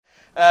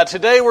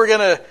Today we're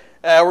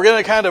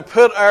gonna kind of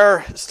put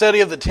our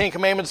study of the Ten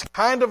Commandments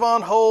kind of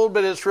on hold,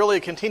 but it's really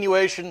a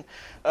continuation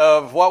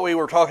of what we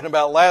were talking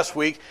about last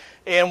week.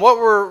 And what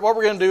we're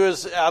going to do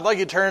is I'd like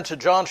you to turn to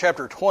John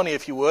chapter 20,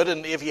 if you would.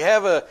 And if you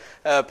have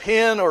a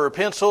pen or a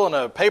pencil and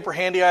a paper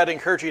handy, I'd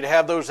encourage you to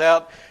have those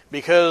out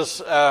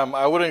because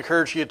I would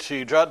encourage you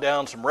to jot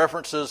down some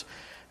references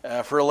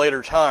for a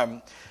later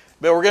time.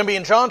 But we're going to be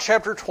in John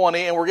chapter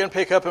 20, and we're going to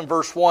pick up in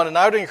verse 1. And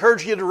I would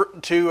encourage you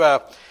to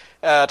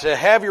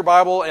have your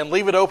Bible and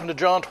leave it open to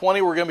John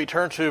 20. We're going to be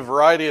turned to a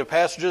variety of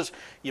passages.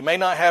 You may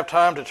not have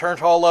time to turn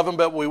to all of them,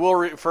 but we will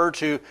refer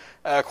to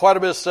quite a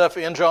bit of stuff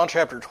in John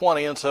chapter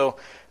 20. And so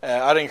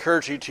I'd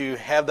encourage you to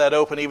have that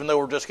open, even though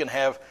we're just going to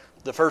have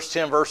the first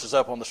 10 verses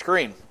up on the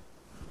screen.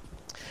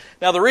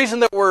 Now, the reason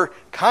that we're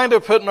kind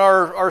of putting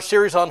our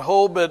series on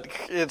hold, but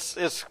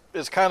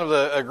it's kind of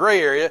a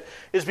gray area,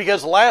 is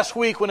because last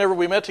week, whenever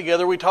we met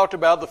together, we talked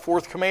about the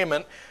fourth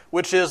commandment,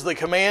 which is the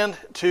command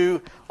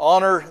to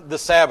honor the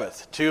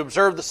Sabbath, to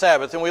observe the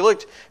Sabbath. And we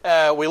looked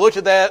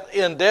at that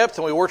in depth,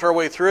 and we worked our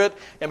way through it.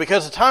 And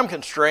because of time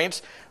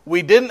constraints,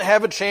 we didn't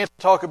have a chance to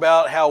talk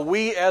about how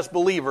we as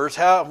believers,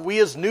 how we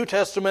as New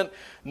Testament,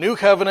 New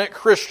Covenant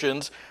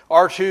Christians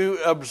are to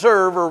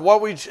observe, or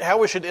how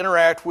we should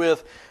interact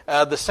with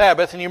the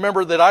Sabbath. And you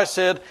remember that I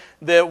said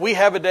that we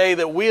have a day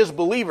that we as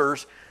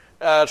believers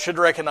should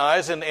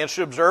recognize and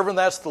should observe, and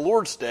that's the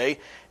Lord's Day.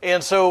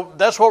 And so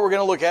that's what we're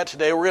going to look at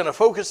today. We're going to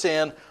focus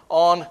in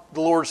on the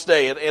Lord's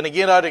Day. And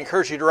again, I'd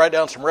encourage you to write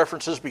down some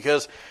references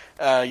because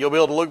you'll be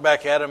able to look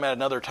back at them at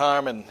another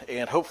time,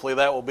 and hopefully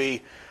that will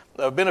be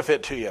of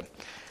benefit to you.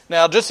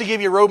 Now, just to give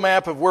you a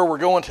roadmap of where we're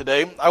going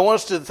today, I want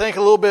us to think a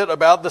little bit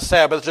about the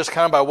Sabbath, just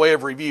kind of by way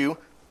of review.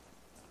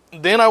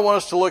 Then I want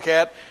us to look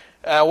at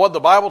what the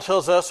Bible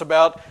tells us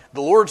about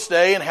the Lord's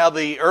Day and how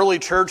the early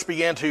church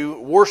began to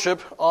worship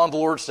on the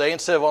Lord's Day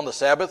instead of on the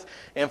Sabbath.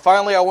 And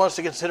finally, I want us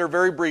to consider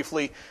very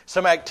briefly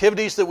some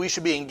activities that we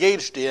should be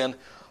engaged in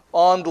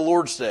on the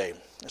Lord's Day.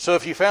 So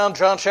if you found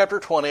John chapter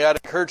 20, I'd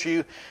encourage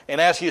you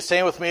and ask you to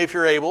stand with me if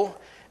you're able.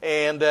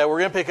 And we're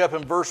going to pick up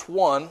in verse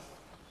 1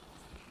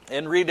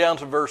 and read down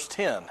to verse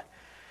 10.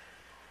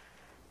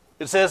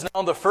 It says, "Now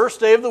on the first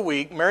day of the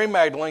week, Mary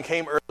Magdalene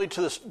came early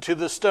to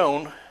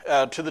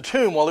the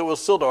tomb while it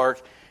was still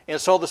dark,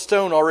 and saw the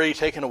stone already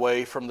taken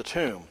away from the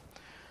tomb.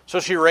 So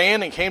she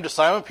ran and came to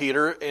Simon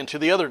Peter and to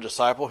the other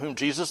disciple whom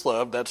Jesus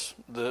loved," that's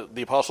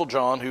the Apostle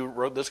John who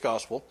wrote this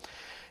gospel,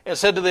 "and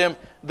said to them,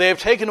 'They have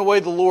taken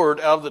away the Lord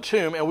out of the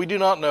tomb, and we do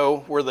not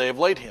know where they have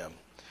laid him.'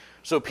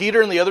 So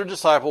Peter and the other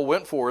disciple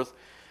went forth,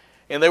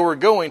 and they were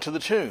going to the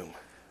tomb.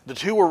 The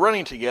two were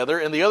running together,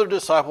 and the other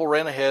disciple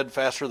ran ahead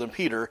faster than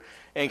Peter,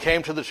 and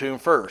came to the tomb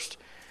first.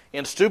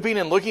 And stooping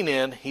and looking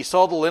in, he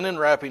saw the linen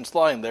wrappings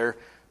lying there,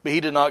 but he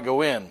did not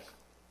go in.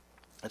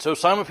 And so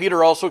Simon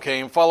Peter also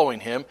came,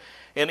 following him,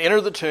 and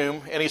entered the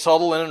tomb, and he saw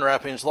the linen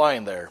wrappings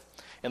lying there,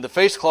 and the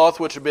face cloth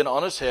which had been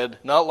on his head,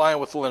 not lying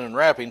with the linen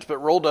wrappings, but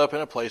rolled up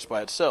in a place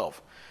by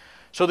itself.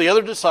 So the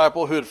other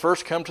disciple who had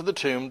first come to the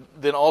tomb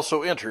then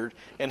also entered,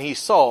 and he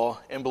saw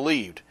and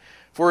believed.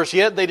 For as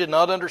yet they did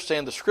not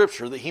understand the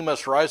scripture that he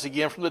must rise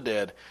again from the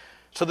dead.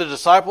 So the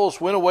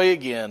disciples went away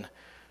again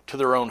to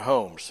their own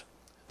homes."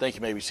 Thank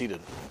you. May be seated.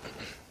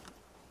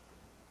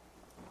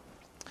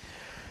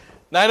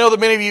 Now, I know that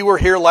many of you were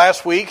here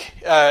last week,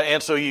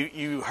 and so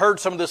you heard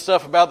some of this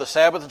stuff about the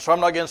Sabbath, and so I'm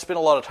not going to spend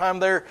a lot of time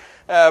there.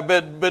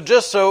 But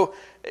just so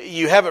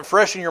you have it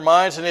fresh in your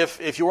minds, and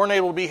if you weren't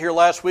able to be here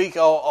last week,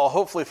 I'll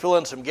hopefully fill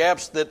in some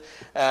gaps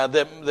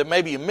that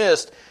maybe you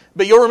missed.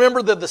 But you'll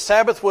remember that the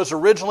Sabbath was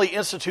originally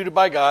instituted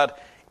by God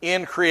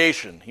in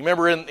creation. You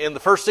remember in the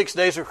first 6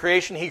 days of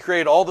creation, he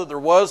created all that there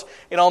was.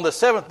 And on the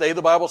seventh day,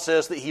 the Bible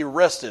says that he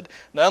rested.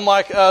 Now,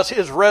 unlike us,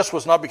 his rest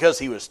was not because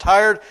he was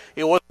tired.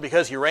 It wasn't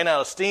because he ran out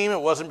of steam.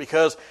 It wasn't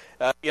because,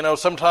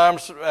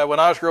 sometimes when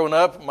I was growing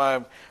up,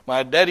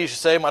 my dad used to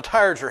say, "My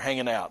tires are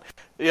hanging out."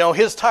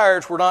 His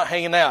tires were not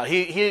hanging out.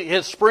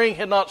 His spring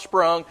had not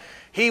sprung.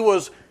 He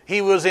was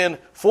in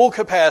full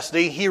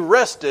capacity. He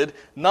rested,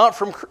 not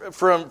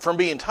from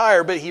being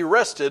tired, but he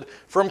rested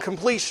from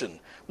completion.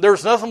 There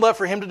was nothing left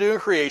for him to do in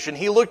creation.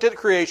 He looked at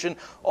creation,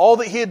 all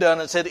that he had done,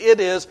 and said, "It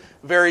is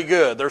very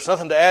good." There's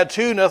nothing to add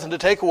to, nothing to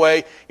take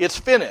away. It's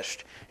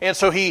finished. And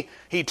so he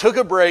took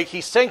a break.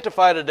 He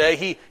sanctified a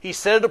day. He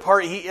set it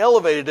apart. He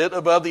elevated it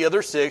above the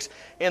other 6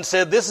 and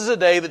said, "This is a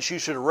day that you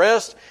should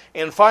rest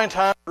and find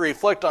time to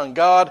reflect on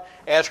God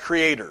as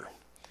Creator."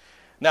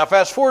 Now,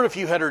 fast forward a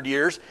few hundred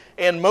years,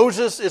 and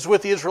Moses is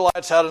with the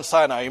Israelites out in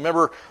Sinai. You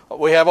remember,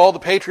 we have all the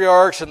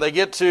patriarchs, and they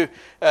get to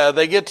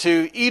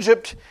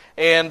Egypt,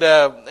 and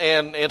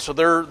so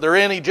they're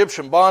in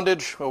Egyptian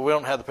bondage. Well, we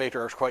don't have the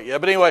patriarchs quite yet,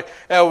 but anyway,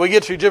 we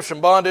get to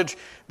Egyptian bondage.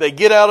 They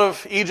get out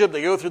of Egypt.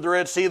 They go through the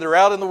Red Sea. They're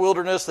out in the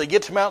wilderness. They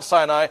get to Mount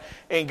Sinai,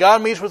 and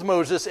God meets with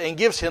Moses and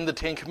gives him the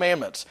 10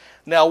 Commandments.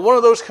 Now, one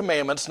of those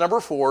commandments,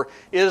 number 4,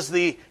 is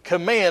the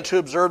command to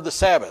observe the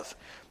Sabbath.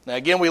 Now,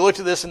 again, we looked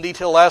at this in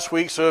detail last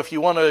week, so if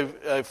you want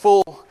a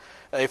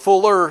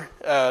fuller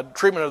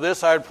treatment of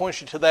this, I would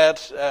point you to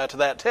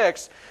that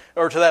text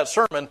or to that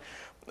sermon.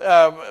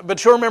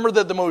 but you'll remember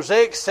that the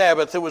Mosaic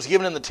Sabbath that was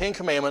given in the Ten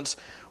Commandments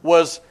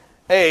was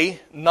A,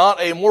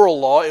 not a moral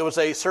law, it was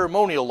a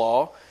ceremonial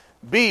law.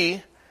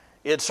 B,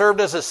 it served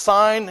as a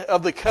sign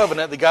of the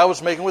covenant that God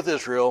was making with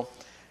Israel.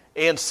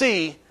 And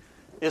C,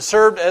 it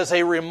served as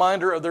a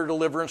reminder of their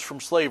deliverance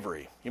from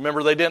slavery. You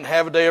remember they didn't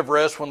have a day of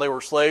rest when they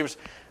were slaves,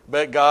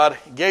 but God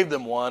gave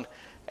them one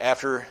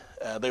after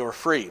they were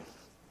free.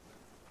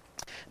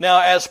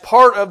 Now, as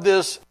part of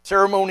this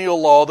ceremonial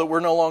law that we're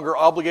no longer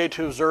obligated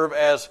to observe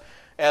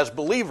as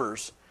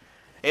believers,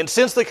 and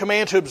since the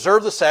command to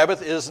observe the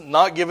Sabbath is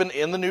not given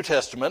in the New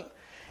Testament,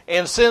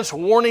 and since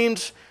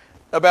warnings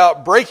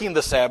about breaking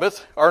the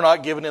Sabbath are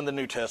not given in the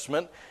New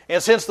Testament,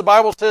 and since the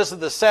Bible says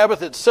that the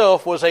Sabbath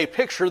itself was a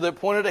picture that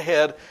pointed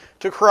ahead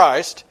to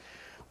Christ,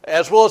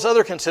 as well as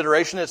other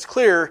consideration, it's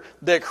clear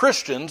that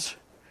Christians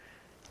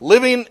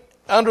living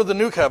under the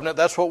New Covenant,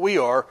 that's what we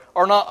are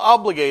not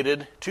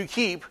obligated to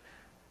keep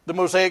the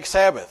Mosaic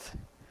Sabbath.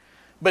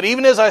 But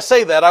even as I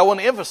say that, I want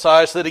to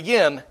emphasize that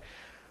again,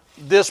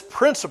 this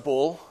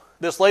principle,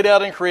 this laid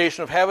out in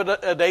creation of having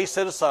a day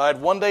set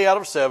aside, one day out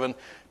of 7,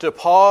 to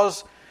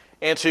pause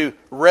and to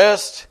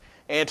rest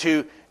and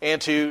to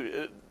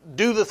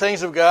do the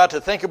things of God,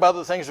 to think about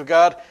the things of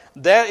God,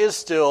 that is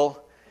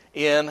still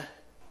in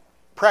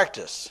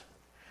practice.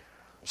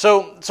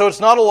 So it's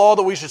not a law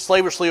that we should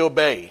slavishly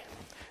obey.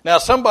 Now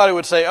somebody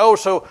would say, oh,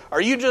 so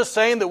are you just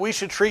saying that we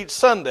should treat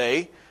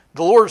Sunday,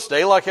 the Lord's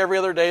Day, like every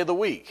other day of the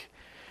week?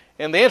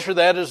 And the answer to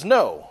that is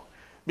no.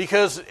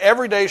 Because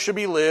every day should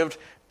be lived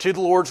to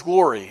the Lord's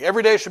glory.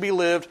 Every day should be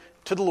lived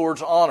to the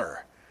Lord's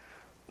honor.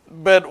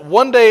 But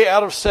one day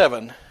out of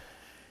 7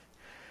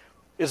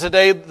 is a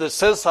day that's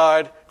set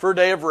aside for a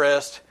day of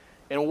rest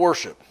and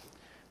worship.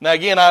 Now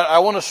again, I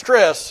want to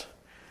stress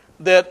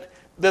that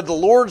the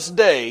Lord's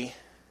Day,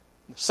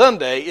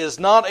 Sunday, is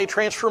not a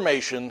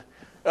transformation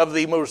of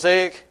the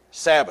Mosaic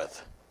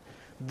Sabbath.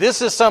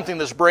 This is something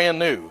that's brand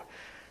new.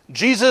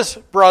 Jesus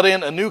brought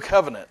in a new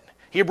covenant.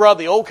 He brought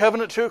the old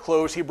covenant to a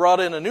close. He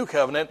brought in a new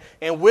covenant,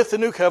 and with the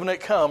new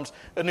covenant comes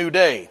a new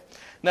day.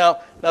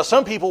 Now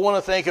some people want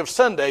to think of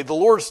Sunday, the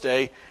Lord's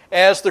Day,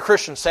 as the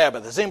Christian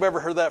Sabbath. Has anybody ever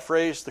heard that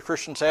phrase, the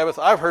Christian Sabbath?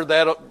 I've heard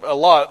that a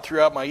lot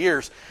throughout my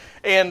years.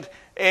 And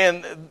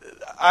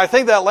I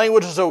think that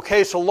language is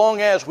okay so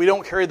long as we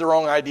don't carry the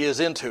wrong ideas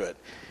into it.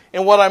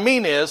 And what I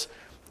mean is,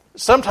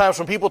 sometimes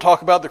when people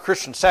talk about the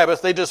Christian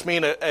Sabbath, they just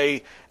mean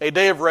a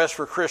day of rest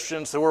for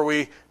Christians where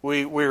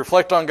we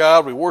reflect on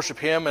God, we worship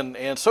Him,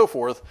 and so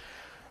forth.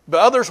 But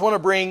others want to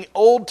bring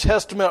Old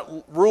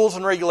Testament rules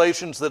and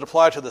regulations that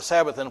apply to the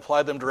Sabbath and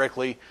apply them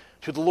directly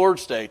to the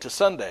Lord's Day, to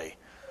Sunday.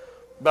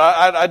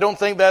 But I don't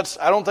think that's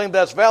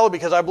valid,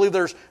 because I believe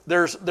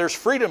there's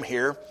freedom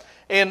here.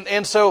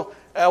 And so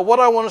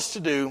what I want us to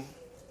do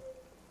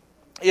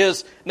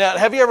is, now,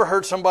 have you ever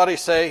heard somebody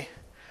say,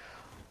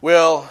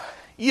 well,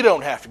 you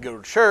don't have to go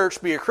to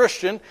church, be a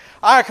Christian.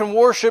 I can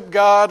worship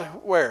God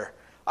where?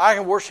 I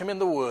can worship Him in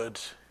the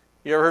woods.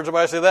 You ever heard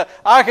somebody say that?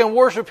 I can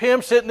worship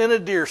Him sitting in a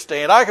deer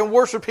stand. I can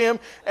worship Him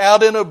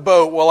out in a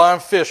boat while I'm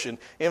fishing.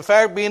 In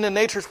fact, being in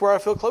nature is where I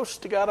feel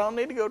closest to God. I don't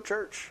need to go to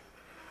church.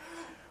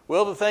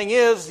 Well, the thing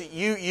is,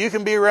 you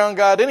can be around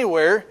God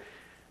anywhere,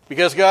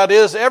 because God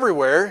is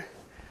everywhere.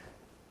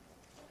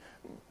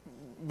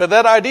 But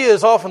that idea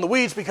is off in the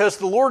weeds, because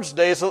the Lord's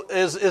Day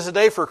is a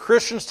day for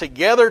Christians to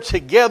gather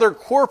together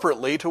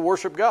corporately to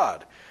worship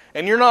God.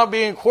 And you're not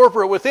being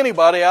corporate with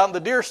anybody out in the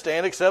deer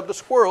stand except the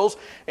squirrels,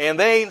 and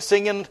they ain't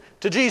singing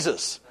to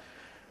Jesus.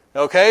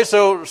 Okay,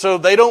 so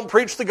they don't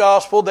preach the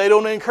gospel, they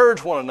don't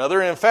encourage one another.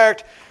 And in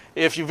fact,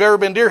 if you've ever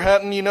been deer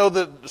hunting, you know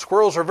that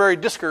squirrels are very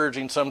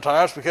discouraging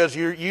sometimes, because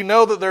you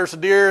know that there's a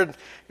deer,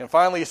 and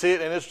finally you see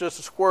it, and it's just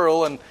a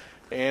squirrel, and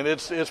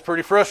it's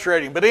pretty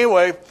frustrating. But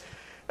anyway,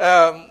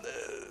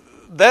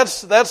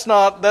 that's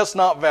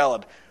not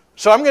valid.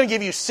 So I'm going to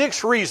give you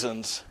 6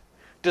 reasons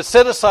to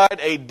set aside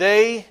a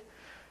day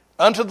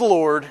unto the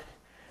Lord,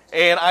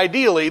 and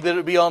ideally that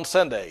it be on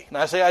Sunday. And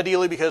I say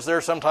ideally because there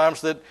are some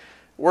times that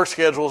work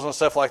schedules and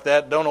stuff like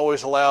that don't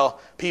always allow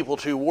people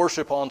to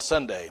worship on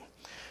Sunday.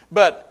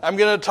 But I'm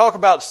going to talk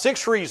about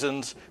 6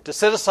 reasons to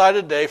set aside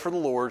a day for the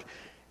Lord,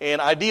 and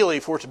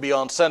ideally for it to be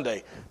on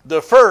Sunday.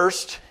 The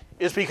first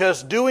is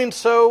because doing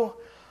so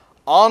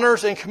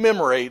honors and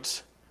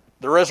commemorates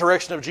the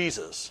resurrection of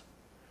Jesus.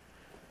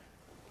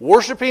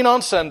 Worshiping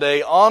on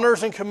Sunday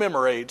honors and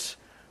commemorates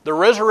the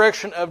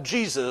resurrection of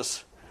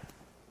Jesus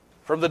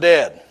from the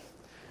dead.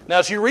 Now,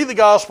 as you read the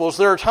Gospels,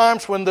 there are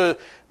times when the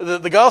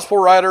Gospel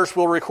writers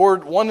will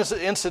record one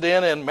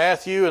incident in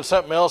Matthew and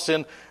something else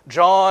in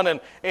John,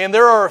 and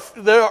there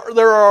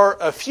are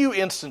a few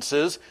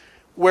instances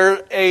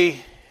where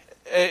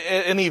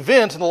an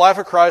event in the life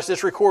of Christ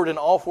is recorded in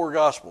all 4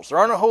 Gospels. There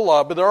aren't a whole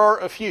lot, but there are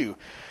a few.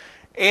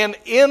 And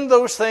in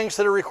those things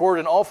that are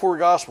recorded in all 4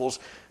 Gospels,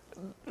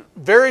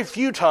 very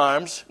few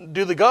times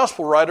do the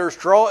Gospel writers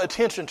draw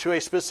attention to a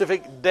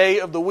specific day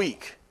of the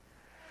week.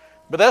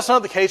 But that's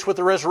not the case with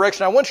the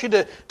resurrection. I want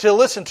you to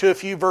listen to a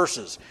few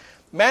verses.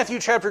 Matthew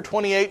chapter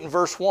 28 and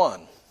verse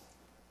 1. It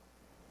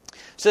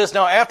says,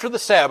 now after the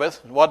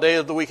Sabbath, what day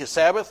of the week is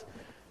Sabbath?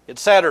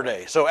 It's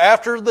Saturday. So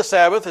after the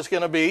Sabbath, it's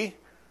going to be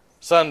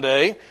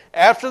Sunday.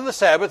 After the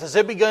Sabbath, as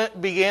it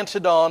began to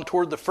dawn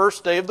toward the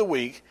first day of the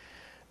week,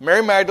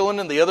 Mary Magdalene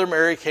and the other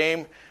Mary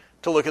came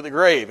to look at the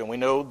grave. And we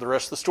know the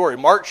rest of the story.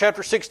 Mark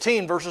chapter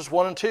 16, verses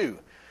 1 and 2.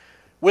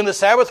 When the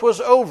Sabbath was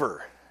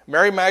over,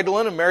 Mary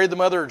Magdalene and Mary the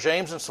mother of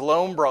James and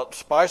Salome brought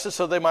spices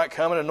so they might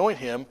come and anoint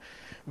him.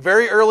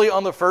 Very early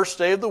on the first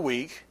day of the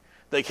week,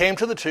 they came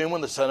to the tomb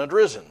when the sun had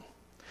risen.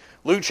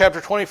 Luke chapter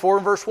 24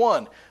 and verse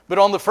 1. But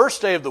on the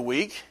first day of the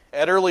week,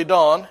 at early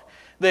dawn,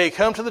 they had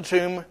come to the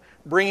tomb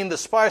bringing the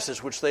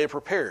spices which they had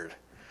prepared.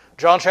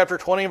 John chapter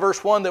 20 and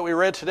verse 1 that we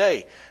read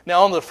today.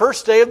 Now on the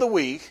first day of the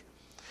week,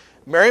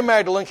 Mary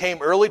Magdalene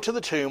came early to the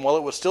tomb while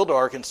it was still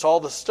dark and saw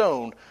the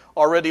stone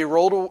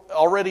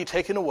already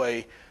taken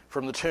away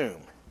from the tomb.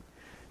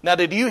 Now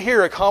did you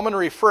hear a common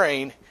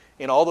refrain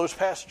in all those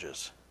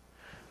passages?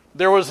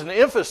 There was an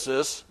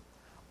emphasis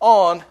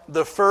on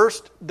the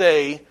first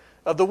day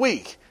of the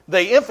week.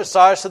 They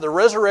emphasized that the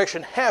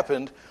resurrection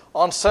happened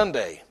on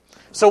Sunday.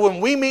 So when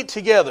we meet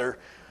together,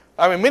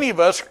 many of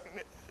us,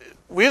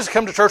 we just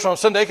come to church on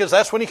Sunday because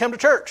that's when you come to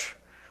church.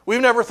 We've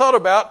never thought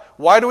about,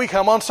 why do we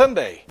come on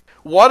Sunday?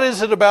 What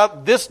is it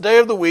about this day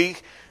of the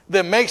week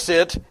that makes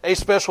it a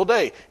special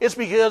day? It's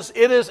because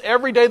it is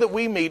every day that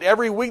we meet,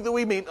 every week that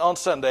we meet on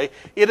Sunday,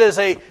 it is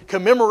a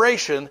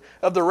commemoration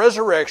of the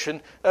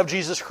resurrection of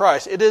Jesus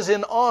Christ. It is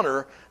in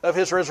honor of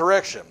His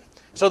resurrection.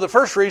 So the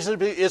first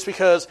reason is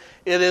because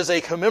it is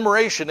a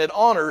commemoration. It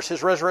honors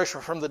His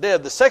resurrection from the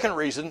dead. The second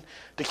reason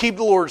to keep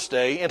the Lord's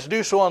Day and to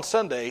do so on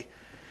Sunday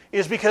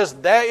is because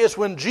that is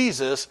when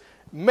Jesus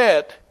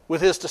met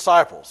with His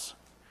disciples.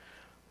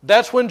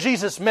 That's when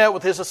Jesus met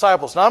with His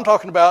disciples. Now I'm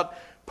talking about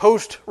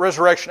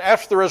post-resurrection,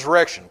 after the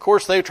resurrection. Of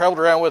course, they traveled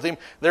around with Him.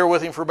 They were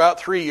with Him for about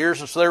 3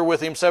 years, and so they were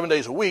with Him 7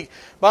 days a week.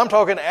 But I'm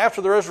talking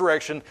after the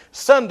resurrection.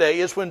 Sunday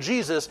is when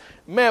Jesus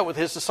met with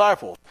His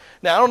disciples.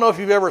 Now, I don't know if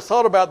you've ever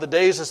thought about the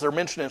days as they're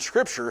mentioned in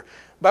Scripture,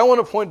 but I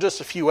want to point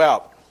just a few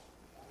out.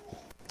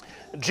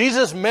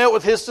 Jesus met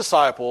with His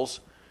disciples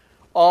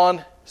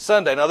on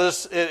Sunday. Now,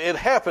 it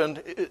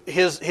happened,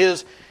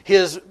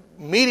 His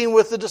meeting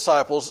with the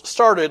disciples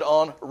started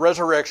on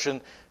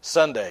Resurrection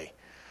Sunday.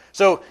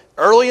 So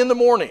early in the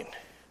morning,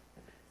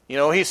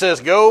 He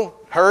says, go,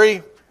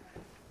 hurry,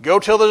 go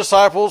tell the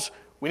disciples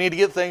we need to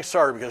get things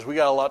started because we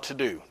got a lot to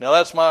do. Now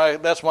that's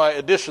my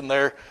addition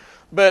there.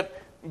 But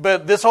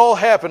this all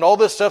happened, all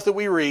this stuff that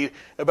we read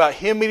about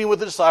Him meeting with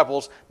the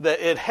disciples, that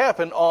it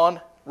happened on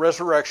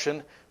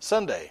Resurrection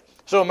Sunday.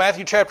 So in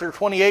Matthew chapter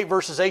 28,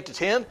 verses 8 to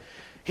 10,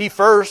 He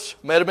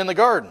first met them in the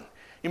garden.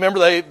 You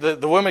remember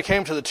the women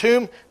came to the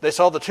tomb. They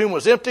saw the tomb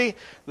was empty.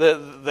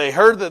 They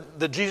heard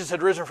that Jesus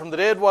had risen from the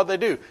dead. What did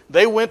they do?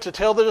 They went to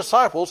tell the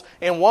disciples,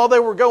 and while they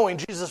were going,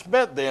 Jesus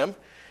met them,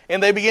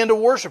 and they began to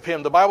worship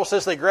Him. The Bible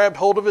says they grabbed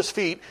hold of His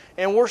feet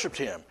and worshiped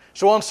Him.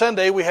 So on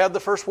Sunday, we had the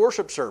first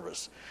worship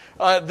service.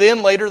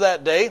 Then later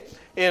that day,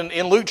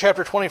 in Luke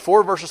chapter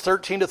 24, verses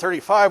 13 to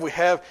 35, we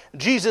have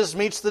Jesus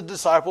meets the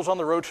disciples on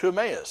the road to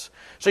Emmaus.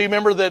 So you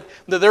remember that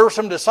there were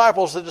some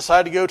disciples that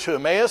decided to go to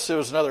Emmaus. It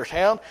was another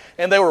town,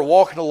 and they were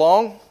walking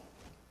along.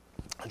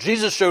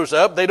 Jesus shows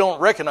up. They don't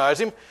recognize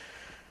Him.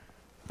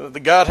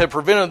 God had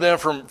prevented them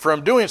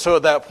from doing so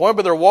at that point,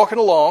 but they're walking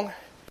along.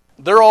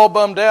 They're all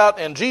bummed out,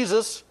 and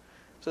Jesus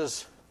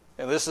says,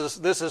 and this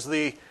is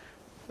the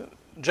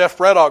Jeff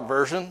Braddock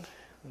version,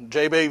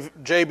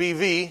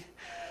 JBV.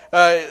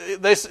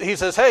 He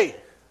says, hey,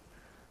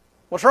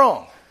 what's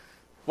wrong?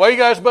 Why are you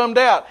guys bummed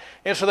out?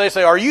 And so they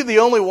say, are you the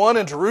only one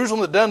in Jerusalem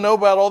that doesn't know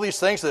about all these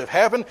things that have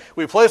happened?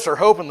 We place our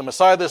hope in the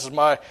Messiah. This is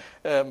my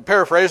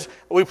paraphrase.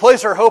 We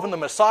place our hope in the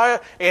Messiah,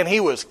 and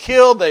He was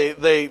killed.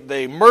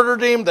 They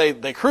murdered Him.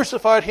 They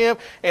crucified Him,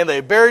 and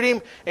they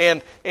buried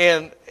Him.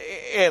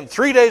 And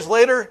 3 days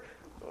later,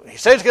 He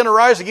said He's going to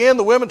rise again.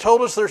 The women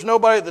told us there's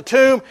nobody at the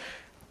tomb,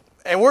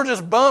 and we're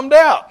just bummed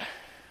out.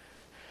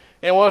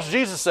 And what does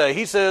Jesus say?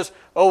 He says,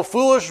 "O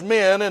foolish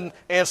men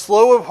and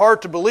slow of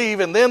heart to believe."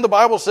 And then the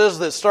Bible says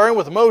that starting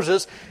with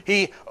Moses,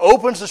 He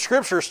opens the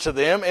Scriptures to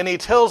them and He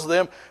tells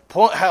them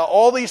how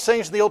all these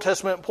things in the Old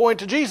Testament point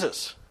to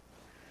Jesus.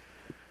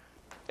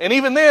 And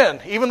even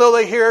then, even though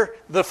they hear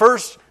the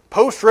first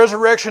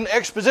post-resurrection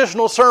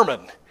expositional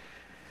sermon,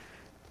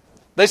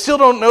 they still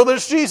don't know that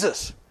it's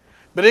Jesus.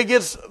 But they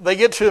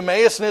get to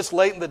Emmaus and it's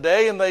late in the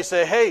day and they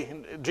say, hey,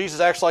 Jesus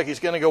acts like He's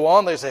going to go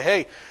on. They say,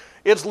 hey,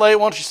 it's late,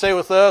 why don't you stay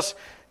with us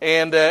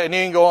and you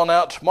can go on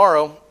out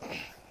tomorrow.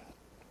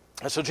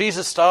 And so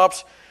Jesus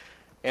stops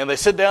and they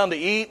sit down to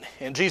eat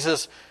and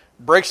Jesus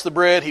breaks the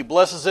bread, He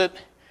blesses it.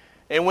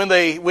 And when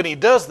He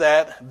does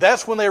that,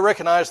 that's when they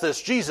recognize that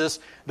it's Jesus.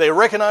 They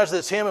recognize that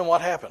it's Him, and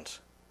what happens?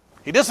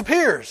 He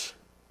disappears.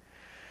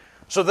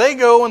 So they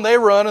go and they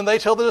run and they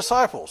tell the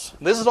disciples.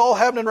 This is all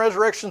happening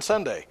Resurrection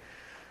Sunday.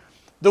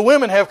 The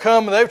women have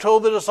come and they've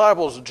told the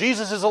disciples,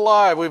 Jesus is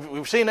alive.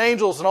 We've seen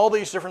angels and all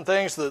these different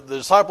things. The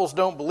disciples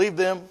don't believe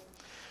them.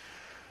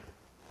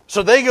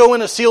 So they go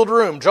in a sealed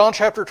room. John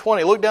chapter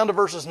 20. Look down to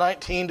verses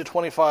 19 to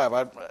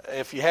 25.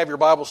 If you have your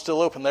Bible still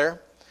open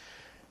there.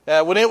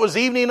 When it was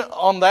evening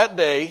on that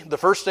day, the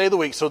first day of the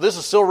week, so this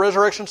is still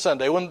Resurrection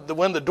Sunday,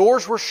 when the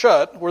doors were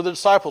shut where the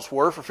disciples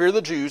were for fear of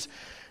the Jews,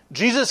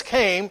 Jesus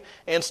came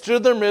and stood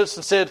in their midst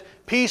and said,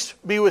 "Peace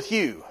be with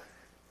you."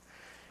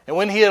 And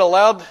when he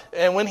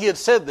had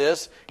said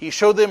this, he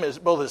showed them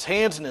both his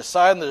hands and his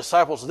side, and the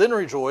disciples then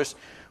rejoiced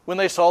when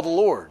they saw the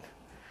Lord.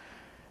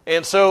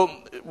 And so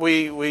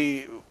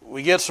we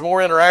get some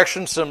more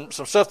interaction, some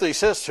stuff that he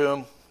says to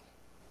him.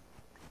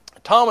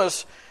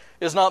 Thomas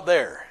is not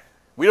there.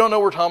 We don't know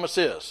where Thomas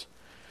is.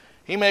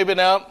 He may have been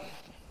out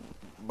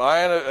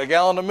buying a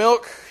gallon of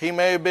milk. He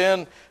may have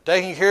been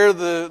taking care of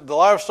the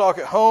livestock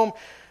at home.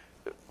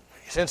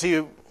 Since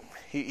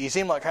he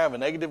seemed like kind of a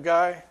negative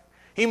guy,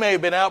 he may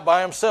have been out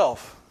by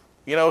himself.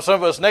 You know, some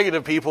of us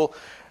negative people,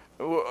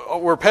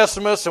 we're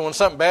pessimists, and when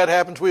something bad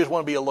happens, we just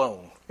want to be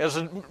alone. And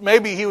so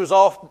maybe he was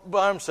off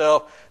by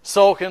himself,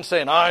 sulking,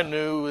 saying, "I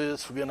knew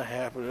this was going to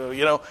happen."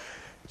 You know.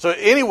 So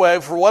anyway,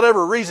 for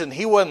whatever reason,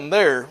 he wasn't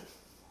there.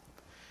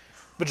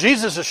 But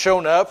Jesus has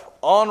shown up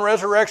on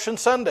Resurrection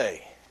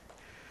Sunday.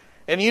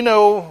 And you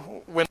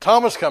know, when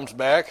Thomas comes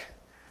back,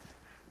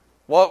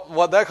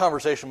 what that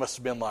conversation must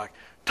have been like.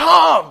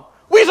 "Tom,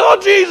 we saw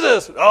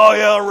Jesus!" "Oh,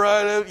 yeah,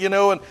 right." You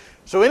know, and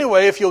so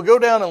anyway, if you'll go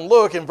down and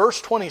look in verse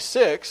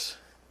 26,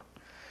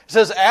 it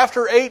says,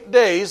 "After 8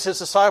 days, his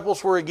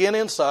disciples were again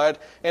inside,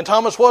 and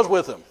Thomas was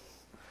with them.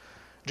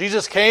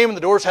 Jesus came, and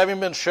the doors having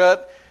been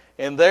shut,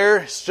 and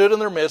there stood in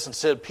their midst and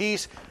said,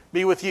 'Peace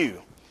be with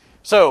you.'"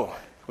 So,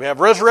 we have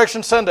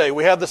Resurrection Sunday.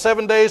 We have the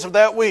 7 days of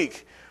that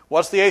week.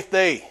 What's the 8th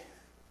day?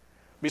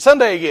 Be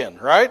Sunday again,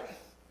 right?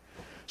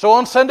 So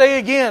on Sunday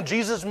again,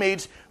 Jesus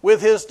meets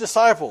with his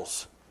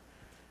disciples.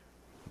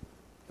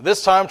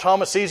 This time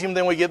Thomas sees him,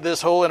 then we get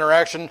this whole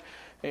interaction.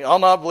 "I'll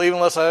not believe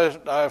unless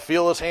I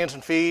feel his hands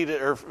and feet,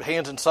 or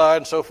hands inside,"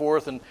 and so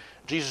forth. And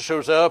Jesus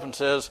shows up and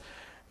says,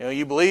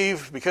 "You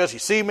believe because you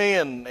see me,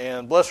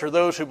 and blessed are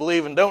those who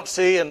believe and don't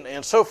see,"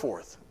 and so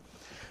forth.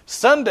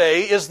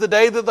 Sunday is the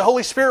day that the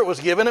Holy Spirit was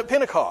given at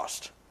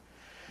Pentecost.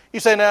 You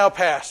say, "Now,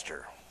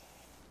 Pastor,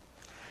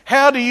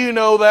 how do you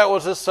know that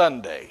was a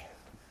Sunday?"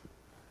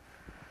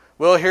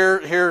 Well,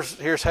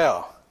 here's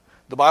how.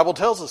 The Bible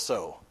tells us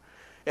so.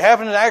 It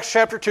happened in Acts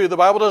chapter 2. The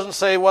Bible doesn't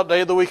say what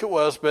day of the week it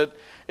was, but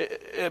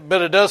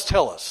it does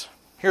tell us.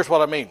 Here's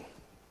what I mean.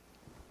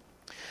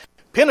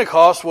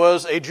 Pentecost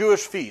was a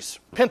Jewish feast.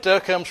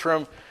 Penta comes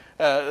from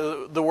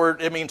the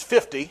word, it means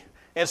 50.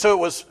 And so it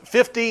was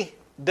 50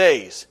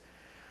 days.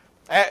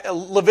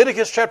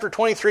 Leviticus chapter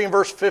 23 and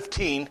verse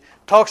 15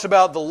 talks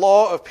about the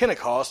law of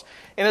Pentecost.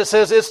 And it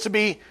says it's to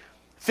be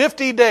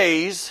 50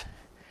 days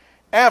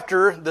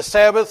after the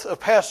Sabbath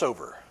of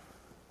Passover.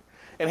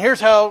 And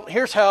here's how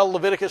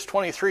Leviticus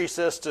 23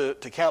 says to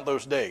count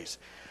those days.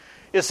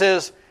 It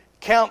says,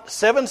 count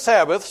 7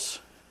 Sabbaths,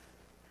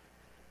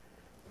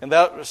 and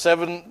that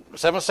seven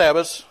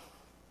Sabbaths,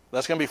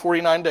 that's going to be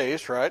 49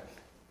 days, right?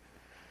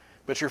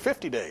 But you're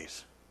 50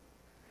 days.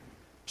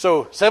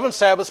 So 7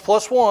 Sabbaths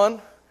plus 1,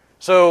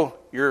 so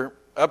you're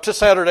up to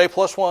Saturday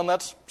plus 1,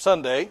 that's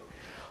Sunday.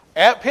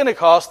 At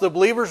Pentecost, the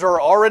believers are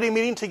already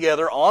meeting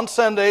together. On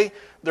Sunday,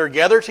 they're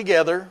gathered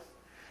together.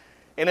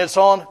 And it's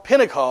on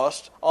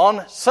Pentecost,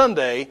 on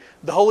Sunday,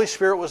 the Holy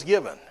Spirit was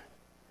given.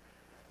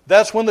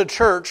 That's when the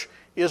church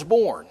is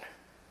born.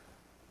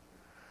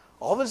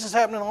 All this is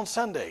happening on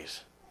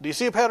Sundays. Do you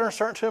see a pattern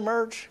starting to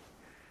emerge?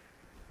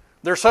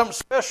 There's something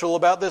special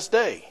about this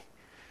day.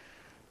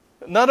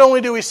 Not only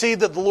do we see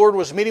that the Lord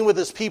was meeting with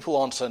His people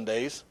on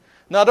Sundays,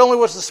 not only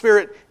was the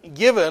Spirit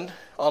given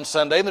on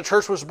Sunday, and the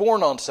church was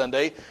born on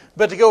Sunday,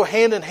 but to go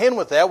hand in hand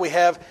with that, we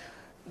have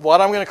what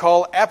I'm going to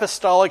call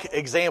apostolic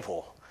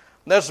example.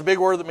 That's a big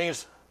word that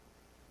means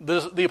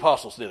the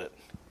apostles did it.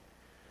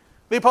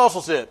 The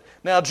apostles did it.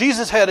 Now,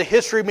 Jesus had a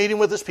history meeting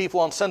with His people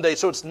on Sunday,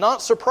 so it's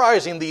not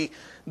surprising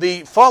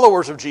the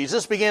followers of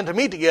Jesus began to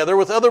meet together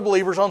with other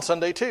believers on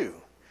Sunday too.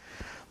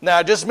 Now,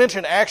 I just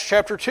mentioned Acts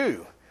chapter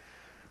 2.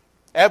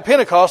 At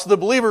Pentecost, the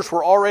believers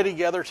were already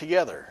gathered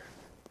together.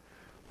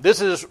 This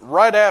is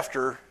right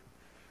after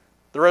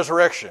the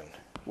resurrection,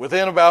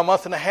 within about a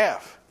month and a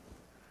half.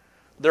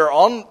 They're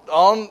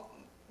on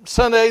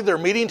Sunday, they're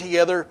meeting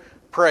together,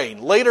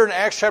 praying. Later in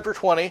Acts chapter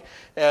 20,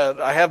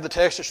 I have the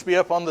text that should be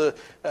up on the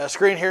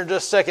screen here in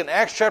just a second.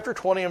 Acts chapter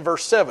 20 and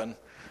verse 7,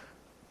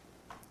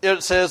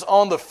 it says,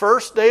 "On the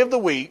first day of the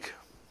week,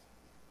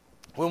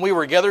 when we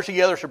were gathered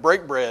together to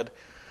break bread,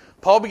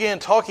 Paul began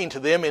talking to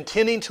them,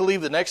 intending to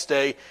leave the next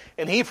day,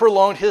 and he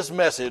prolonged his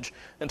message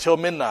until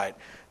midnight."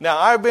 Now,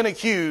 I've been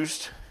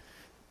accused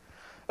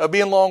of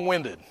being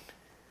long-winded.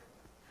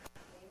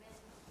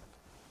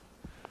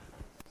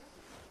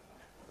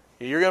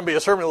 You're going to be a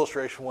sermon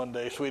illustration one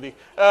day, sweetie.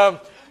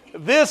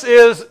 This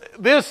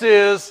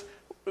is.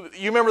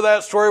 You remember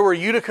that story where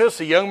Eutychus,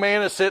 a young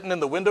man, is sitting in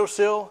the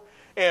windowsill,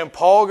 and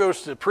Paul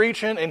goes to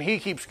preaching, and he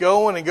keeps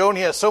going and going.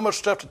 He has so much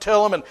stuff to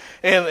tell them,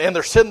 and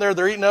they're sitting there,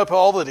 they're eating up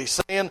all that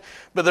he's saying.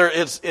 But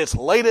it's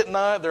late at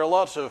night. There are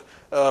lots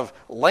of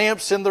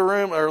lamps in the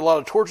room, or a lot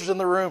of torches in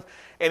the room,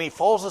 and he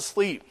falls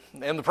asleep.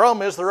 And the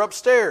problem is they're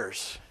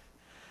upstairs,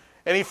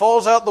 and he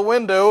falls out the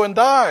window and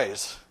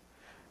dies.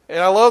 And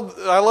I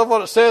love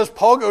what it says.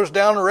 Paul goes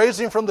down and raises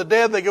him from the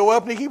dead. They go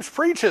up and he keeps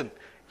preaching.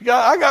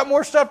 I got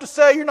more stuff to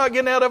say. You're not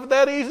getting out of it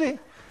that easy.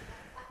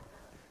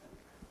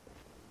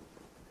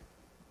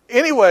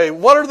 Anyway,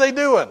 what are they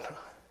doing?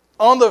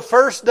 On the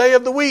first day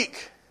of the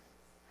week,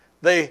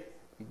 they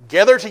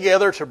gather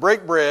together to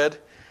break bread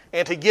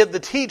and to get the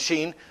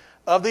teaching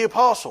of the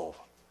apostle.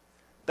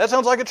 That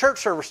sounds like a church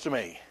service to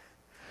me.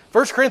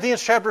 1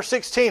 Corinthians chapter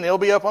 16, it'll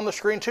be up on the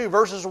screen too,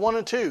 verses 1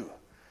 and 2.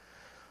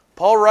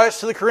 Paul writes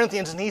to the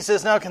Corinthians and he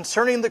says, "Now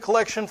concerning the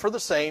collection for the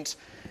saints,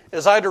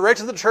 as I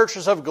directed the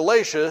churches of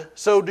Galatia,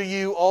 so do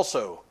you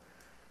also."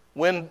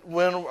 When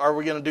are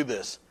we going to do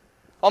this?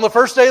 On the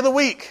first day of the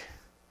week.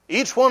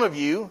 Each one of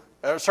you,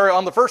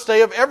 on the first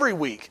day of every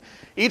week,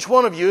 each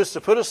one of you is to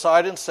put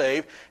aside and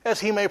save as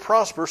he may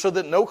prosper, so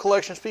that no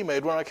collections be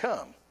made when I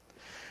come.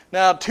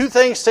 Now, two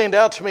things stand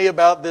out to me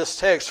about this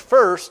text.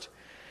 First,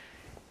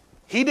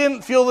 he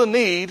didn't feel the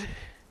need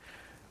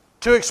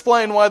to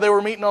explain why they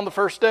were meeting on the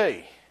first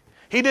day.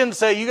 He didn't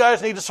say, you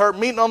guys need to start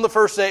meeting on the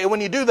first day, and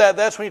when you do that,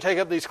 that's when you take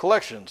up these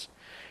collections.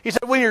 He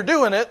said, when you're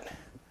doing it,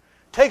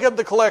 take up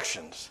the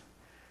collections.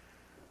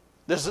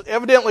 This is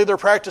evidently their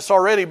practice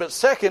already, but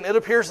second, it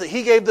appears that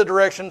he gave the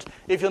directions,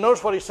 if you'll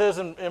notice what he says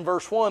in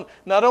verse 1,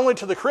 not only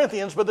to the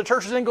Corinthians, but the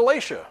churches in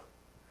Galatia.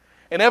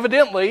 And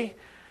evidently,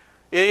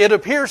 it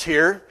appears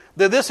here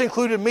that this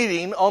included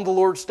meeting on the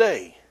Lord's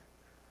Day.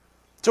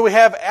 So we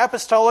have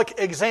apostolic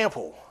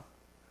example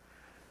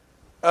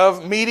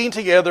of meeting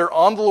together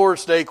on the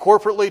Lord's Day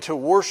corporately to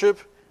worship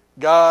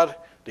God,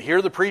 to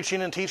hear the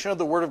preaching and teaching of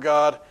the Word of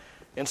God,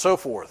 and so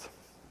forth.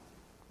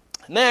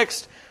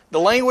 Next, the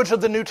language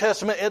of the New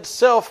Testament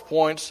itself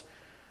points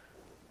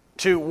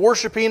to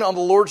worshiping on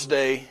the Lord's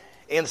Day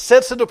and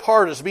sets it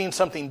apart as being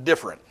something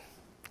different.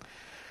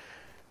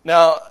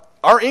 Now,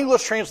 our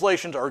English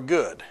translations are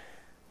good,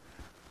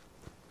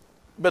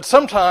 but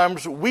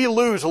sometimes we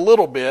lose a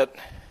little bit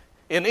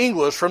in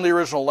English from the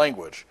original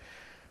language.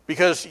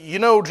 Because you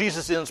know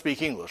Jesus didn't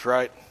speak English,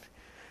 right?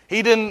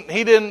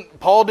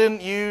 Paul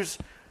didn't use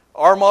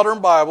our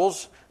modern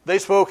Bibles. They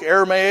spoke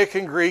Aramaic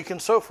and Greek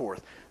and so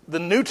forth. The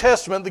New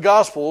Testament, the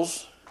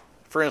Gospels,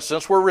 for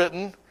instance, were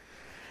written,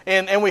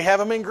 and we have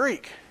them in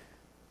Greek.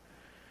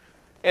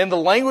 And the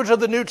language of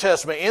the New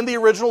Testament in the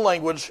original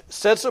language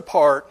sets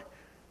apart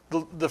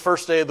the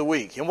first day of the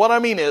week. And what I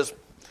mean is,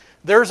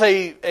 there's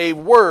a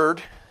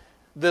word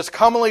that's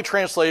commonly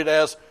translated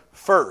as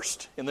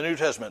first in the New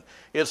Testament.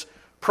 It's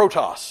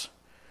protos.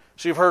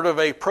 So you've heard of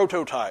a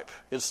prototype.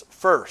 It's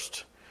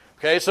first.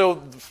 Okay,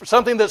 so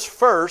something that's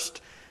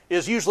first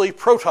is usually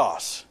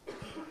protos.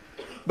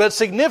 But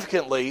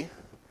significantly,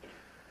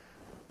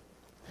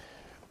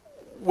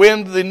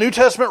 when the New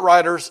Testament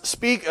writers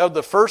speak of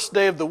the first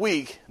day of the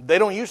week, they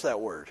don't use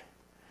that word.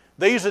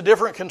 They use a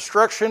different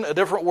construction, a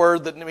different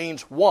word that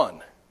means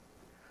one.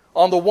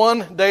 On the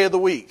one day of the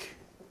week.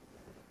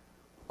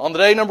 On the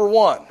day number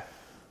one.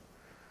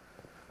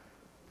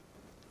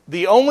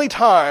 The only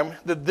time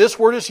that this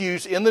word is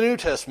used in the New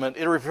Testament,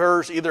 it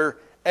refers either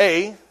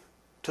A,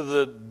 to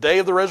the day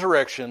of the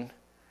resurrection,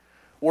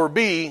 or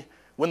B,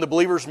 when the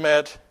believers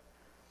met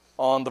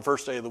on the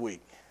first day of the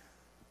week.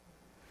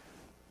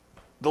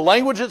 The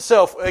language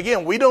itself,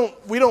 again, we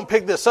don't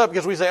pick this up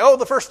because we say, oh,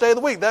 the first day of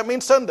the week, that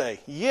means Sunday.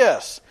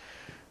 Yes.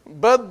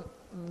 But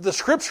the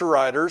scripture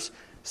writers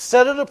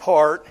set it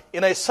apart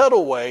in a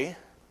subtle way.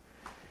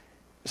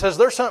 It says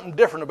there's something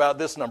different about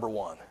this number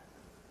one.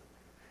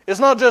 It's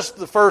not just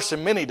the first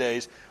in many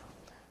days.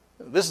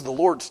 This is the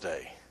Lord's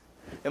Day.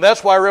 And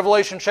that's why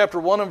Revelation chapter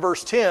 1 and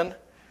verse 10,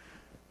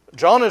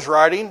 John is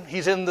writing.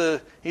 He's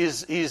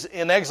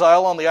in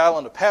exile on the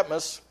island of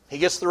Patmos. He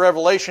gets the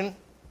revelation.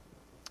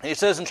 And he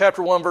says in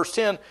chapter 1 verse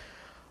 10,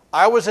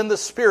 I was in the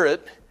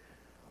Spirit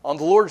on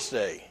the Lord's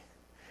Day.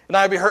 And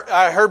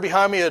I heard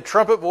behind me a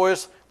trumpet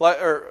voice,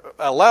 or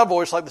a loud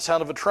voice like the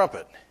sound of a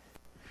trumpet.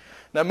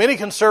 Now many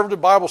conservative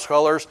Bible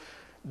scholars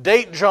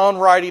date John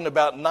writing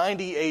about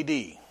 90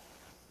 A.D.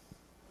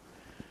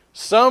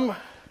 Some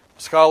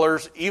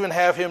scholars even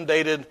have him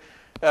dated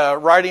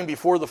writing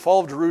before the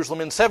fall of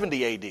Jerusalem in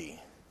 70 A.D.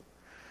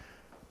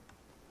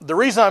 The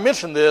reason I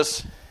mention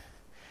this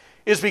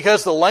is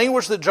because the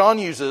language that John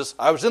uses,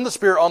 I was in the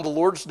Spirit on the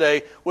Lord's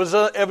Day, was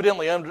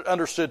evidently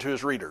understood to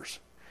his readers.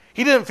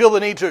 He didn't feel the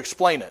need to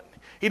explain it.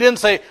 He didn't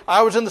say,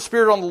 I was in the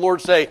Spirit on the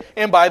Lord's Day,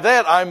 and by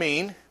that I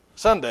mean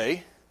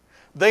Sunday.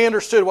 They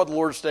understood what the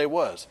Lord's Day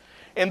was.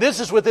 And this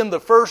is within the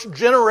first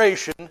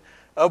generation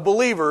of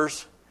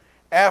believers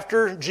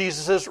after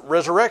Jesus'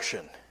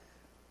 resurrection.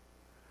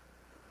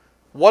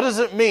 What does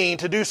it mean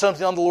to do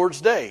something on the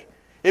Lord's Day?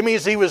 It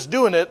means he was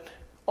doing it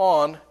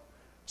on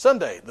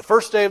Sunday, the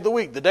first day of the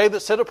week, the day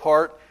that's set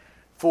apart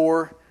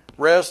for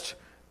rest,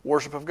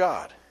 worship of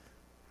God.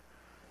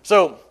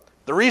 So,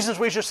 the reasons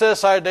we should set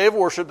aside a day of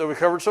worship that we've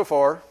covered so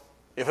far,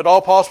 if at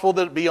all possible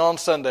that it be on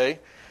Sunday,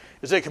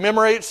 is it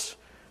commemorates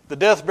the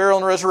death, burial,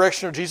 and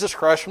resurrection of Jesus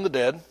Christ from the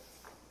dead.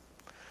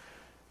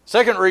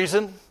 Second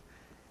reason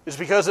is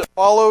because it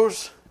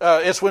follows,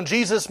 it's when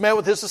Jesus met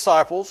with his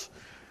disciples.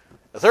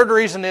 The third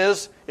reason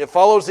is it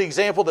follows the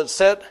example that's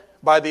set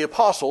by the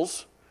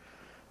apostles.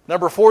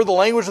 Number 4, the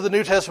language of the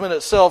New Testament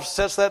itself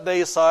sets that day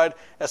aside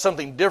as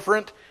something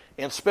different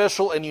and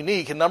special and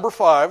unique. And number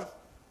 5,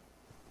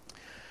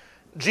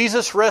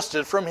 Jesus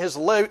rested from his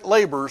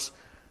labors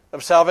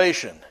of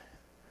salvation.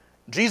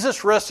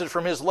 Jesus rested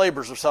from his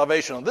labors of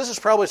salvation. And this is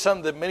probably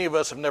something that many of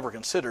us have never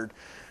considered,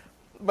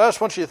 but I just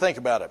want you to think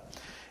about it.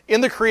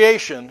 In the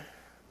creation,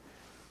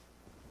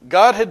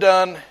 God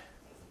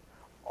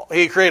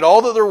He created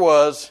all that there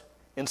was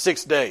in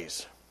 6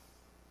 days.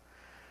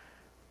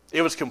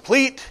 It was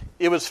complete.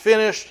 It was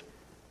finished.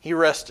 He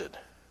rested.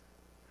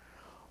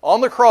 On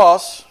the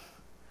cross,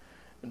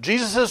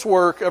 Jesus'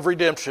 work of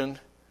redemption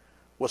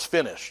was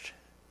finished.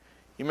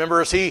 You remember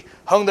as he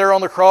hung there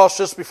on the cross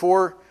just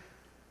before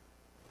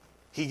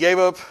he gave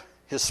up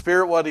his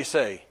spirit, what did he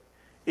say?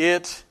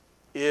 It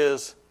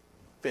is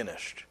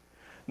finished.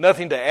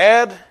 Nothing to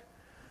add,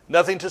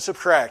 nothing to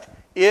subtract.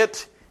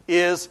 It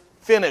is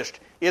finished.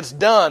 It's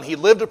done. He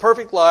lived a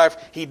perfect life.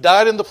 He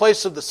died in the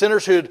place of the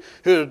sinners who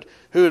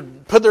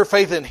had put their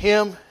faith in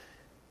him.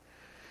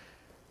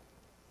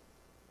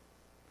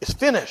 It's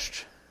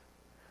finished.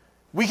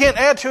 We can't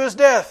add to his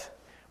death.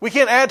 We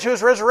can't add to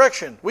his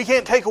resurrection. We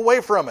can't take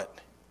away from it.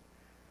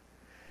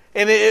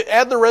 And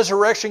at the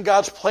resurrection,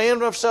 God's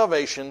plan of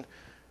salvation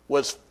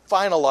was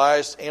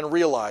finalized and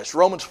realized.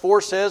 Romans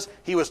 4 says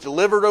he was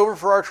delivered over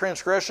for our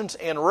transgressions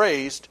and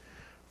raised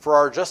for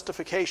our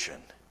justification.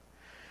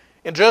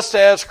 And just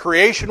as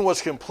creation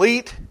was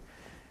complete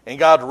and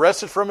God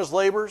rested from his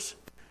labors,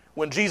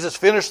 when Jesus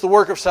finished the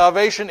work of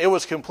salvation, it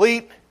was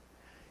complete.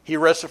 He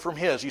rested from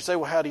his. You say,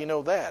 well, how do you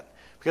know that?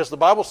 Because the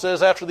Bible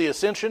says after the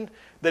ascension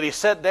that he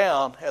sat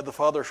down at the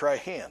Father's right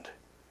hand.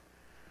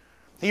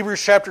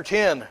 Hebrews chapter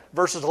 10,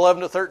 verses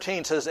 11 to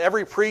 13 says,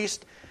 every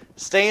priest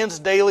stands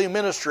daily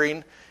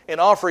ministering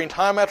and offering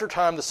time after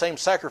time the same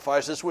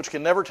sacrifices which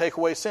can never take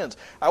away sins.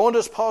 I want to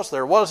just pause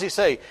there. What does he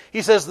say?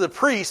 He says the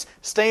priests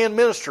stand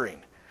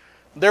ministering.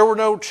 There were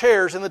no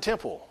chairs in the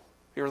temple.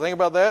 You ever think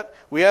about that?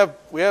 We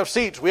have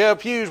seats, we have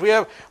pews, we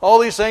have all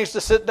these things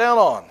to sit down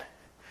on.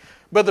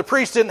 But the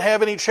priests didn't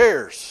have any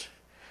chairs.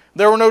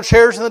 There were no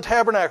chairs in the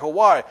tabernacle.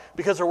 Why?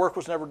 Because their work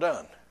was never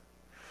done.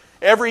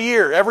 Every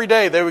year, every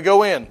day, they would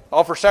go in,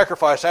 offer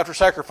sacrifice after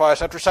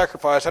sacrifice after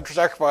sacrifice after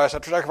sacrifice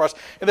after sacrifice.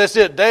 And that's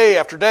it, day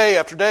after day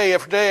after day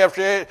after day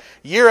after day,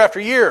 year after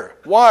year.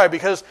 Why?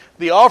 Because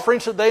the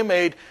offerings that they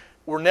made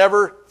were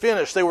never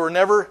finished. They were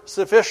never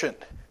sufficient.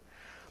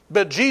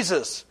 But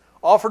Jesus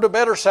offered a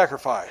better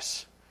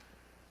sacrifice.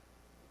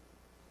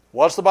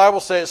 What's the Bible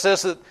say? It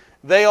says that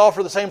they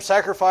offer the same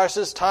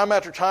sacrifices time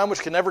after time,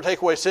 which can never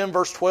take away sin,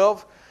 verse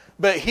 12.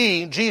 But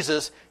he,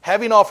 Jesus,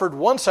 having offered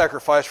one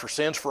sacrifice for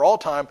sins for all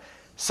time,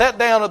 sat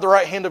down at the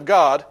right hand of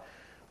God,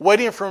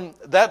 waiting from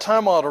that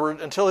time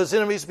onward until his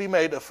enemies be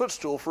made a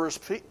footstool for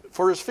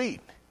his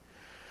feet.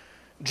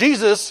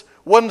 Jesus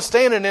wasn't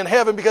standing in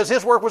heaven because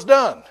his work was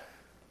done.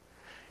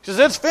 He says,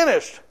 it's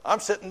finished. I'm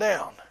sitting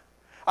down.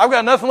 I've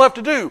got nothing left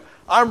to do.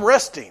 I'm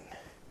resting.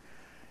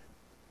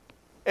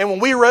 And when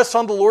we rest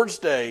on the Lord's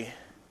day,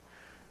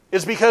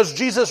 it's because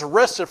Jesus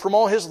rested from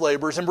all his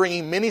labors in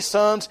bringing many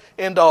sons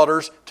and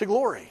daughters to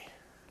glory.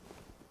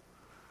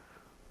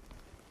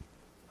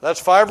 That's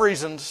 5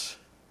 reasons.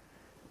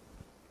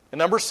 And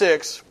number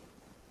 6,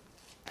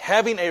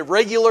 having a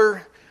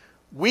regular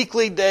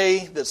weekly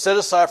day that's set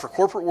aside for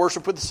corporate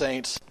worship with the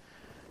saints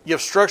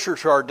gives structure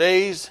to our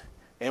days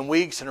and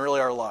weeks and really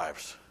our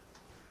lives.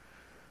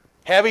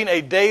 Having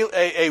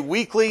a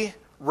weekly,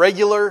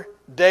 regular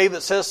day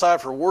that's set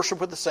aside for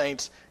worship with the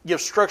saints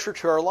gives structure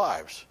to our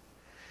lives.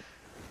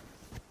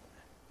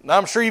 Now,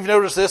 I'm sure you've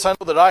noticed this. I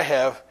know that I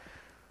have.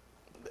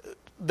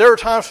 There are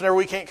times whenever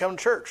we can't come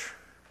to church.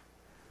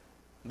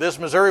 This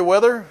Missouri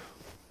weather,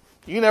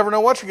 you never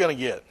know what you're going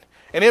to get.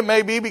 And it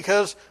may be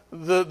because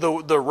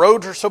the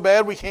roads are so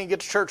bad we can't get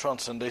to church on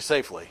Sunday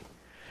safely.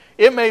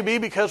 It may be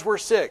because we're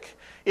sick.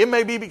 It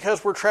may be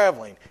because we're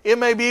traveling. It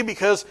may be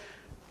because,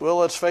 well,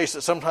 let's face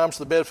it, sometimes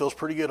the bed feels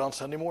pretty good on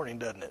Sunday morning,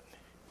 doesn't it?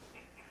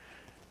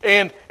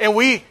 And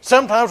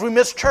sometimes we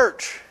miss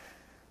church.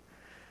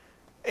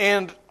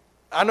 And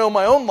I know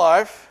my own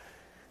life,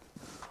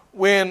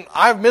 when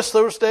I've missed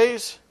those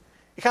days,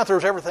 it kind of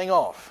throws everything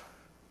off.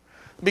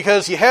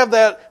 Because you have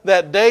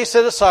that day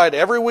set aside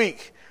every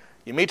week.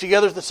 You meet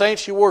together with the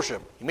saints, you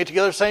worship. You meet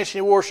together with the saints,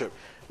 and you worship.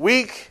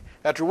 Week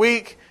after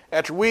week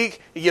after week,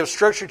 it gives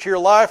structure to your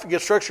life, it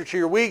gives structure to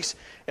your weeks,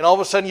 and all of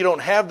a sudden you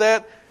don't have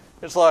that.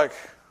 It's like,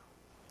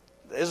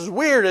 this is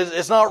weird,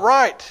 it's not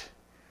right.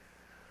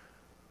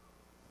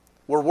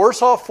 We're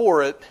worse off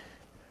for it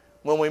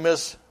when we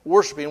miss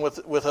worshiping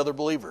with other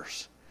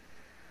believers.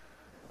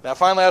 Now,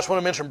 finally, I just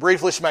want to mention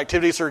briefly some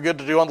activities that are good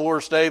to do on the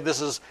Lord's Day.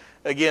 This is,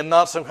 again,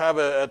 not some kind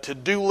of a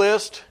to-do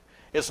list.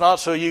 It's not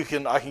so I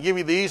can give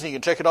you these and you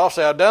can check it off,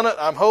 say, I've done it,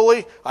 I'm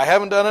holy. I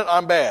haven't done it,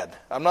 I'm bad.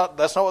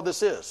 That's not what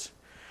this is.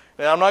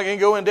 Now, I'm not going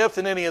to go in depth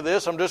in any of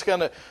this. I'm just going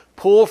to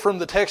pull from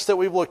the text that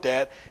we've looked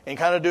at and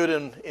kind of do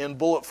it in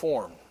bullet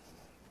form.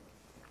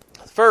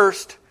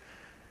 First,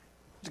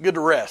 it's good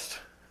to rest.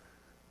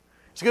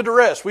 It's good to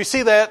rest. We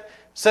see that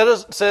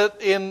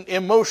set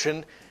in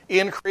motion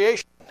in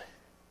creation.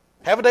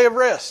 Have a day of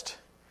rest.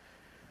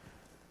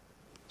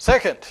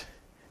 Second,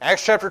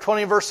 Acts chapter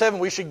 20 verse 7,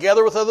 we should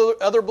gather with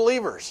other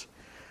believers.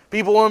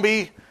 People want to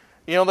be,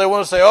 they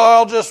want to say,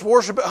 I'll just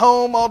worship at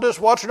home, I'll just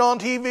watch it on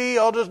TV,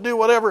 I'll just do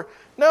whatever.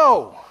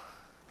 No.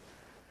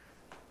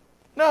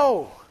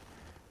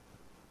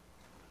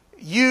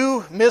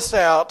 You miss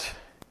out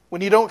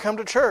when you don't come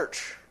to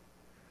church.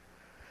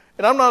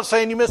 And I'm not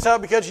saying you miss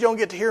out because you don't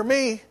get to hear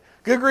me.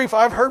 Good grief,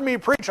 I've heard me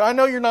preach. I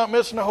know you're not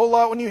missing a whole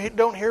lot when you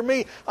don't hear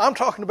me. I'm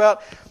talking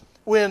about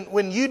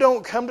when you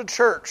don't come to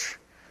church,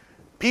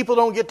 people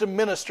don't get to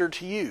minister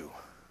to you.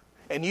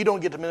 And you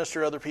don't get to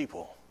minister to other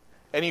people.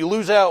 And you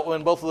lose out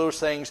when both of those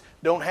things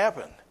don't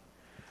happen.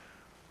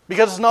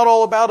 Because it's not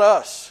all about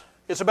us.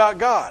 It's about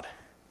God.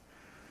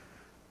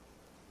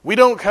 We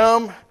don't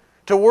come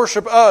to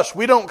worship us.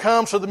 We don't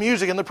come so the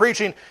music and the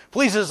preaching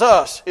pleases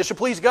us. It should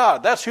please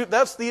God. That's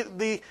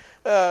the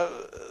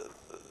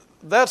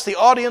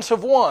audience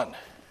of one.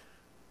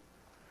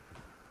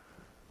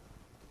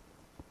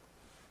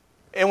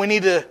 And we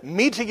need to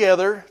meet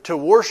together to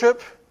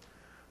worship,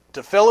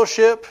 to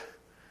fellowship,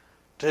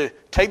 to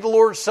take the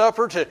Lord's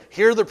Supper, to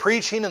hear the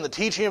preaching and the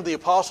teaching of the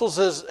apostles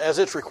as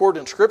it's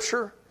recorded in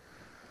Scripture.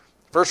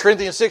 1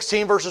 Corinthians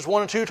 16 verses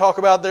 1 and 2 talk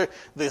about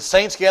the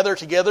saints gather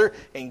together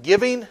and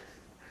giving.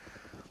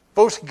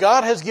 Folks,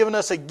 God has given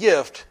us a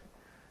gift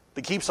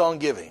that keeps on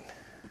giving.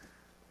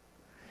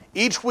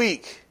 Each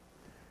week,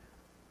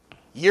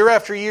 year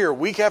after year,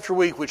 week after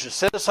week, we should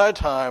set aside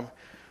time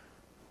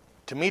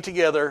to meet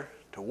together,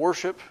 to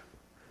worship,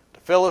 to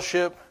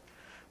fellowship,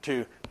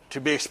 to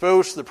be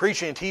exposed to the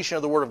preaching and teaching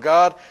of the Word of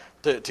God,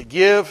 to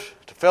give,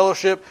 to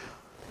fellowship.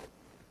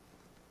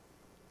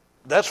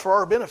 That's for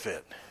our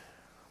benefit.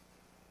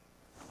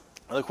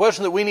 And the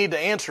question that we need to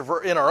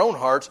answer in our own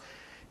hearts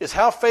is,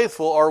 how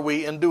faithful are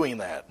we in doing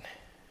that?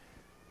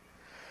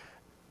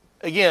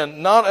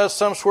 Again, not as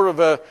some sort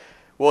of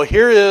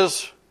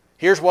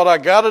here's what I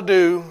got to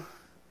do.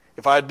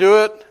 If I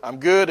do it, I'm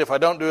good. If I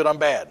don't do it, I'm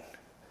bad.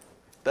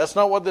 That's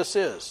not what this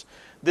is.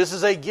 This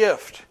is a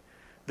gift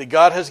that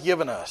God has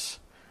given us.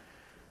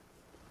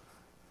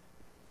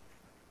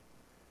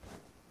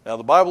 Now,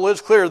 the Bible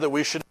is clear that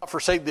we should not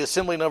forsake the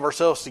assembling of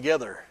ourselves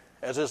together,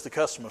 as is the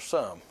custom of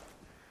some.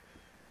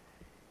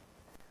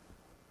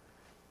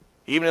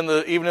 Even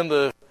in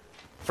the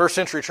first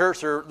century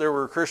church, there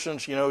were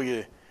Christians,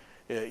 you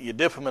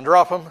dip them and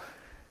drop them,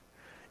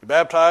 you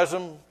baptize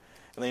them, and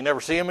then you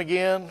never see them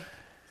again.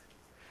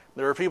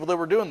 There were people that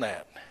were doing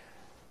that.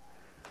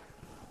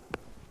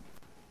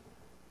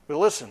 But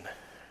listen,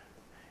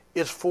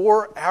 it's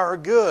for our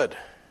good.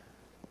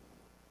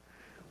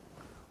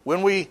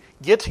 When we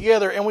get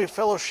together and we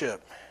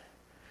fellowship,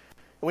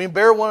 and we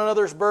bear one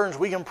another's burdens,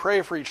 we can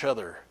pray for each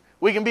other.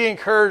 We can be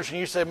encouraged, and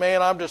you say,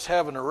 man, I'm just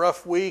having a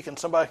rough week, and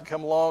somebody can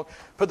come along,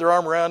 put their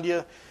arm around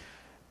you,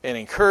 and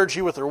encourage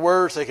you with their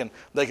words. They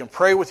can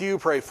pray with you,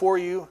 pray for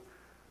you.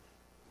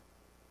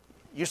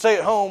 You stay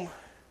at home,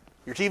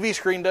 your TV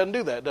screen doesn't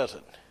do that, does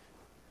it?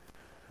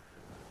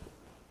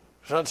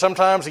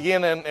 Sometimes,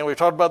 again, and we've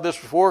talked about this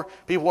before,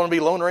 people want to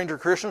be Lone Ranger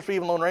Christians, but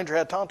even Lone Ranger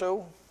had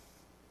Tonto.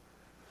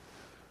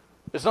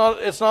 It's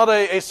not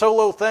a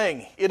solo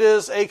thing. It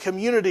is a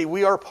community.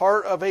 We are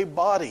part of a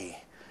body.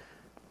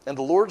 And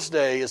the Lord's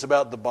Day is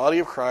about the body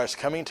of Christ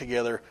coming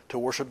together to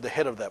worship the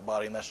head of that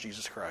body, and that's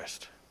Jesus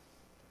Christ.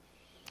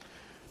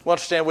 Why don't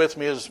you stand with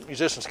me as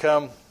musicians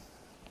come?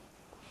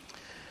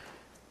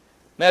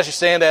 And as you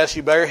stand, I ask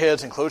you bow your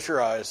heads and close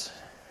your eyes.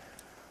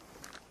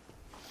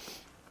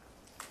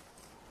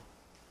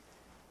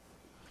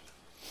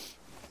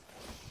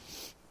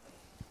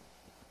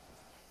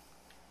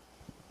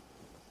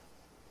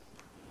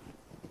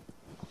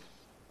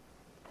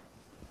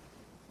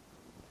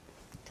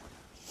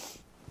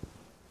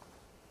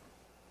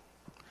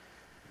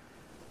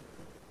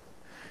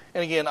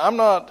 And again, I'm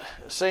not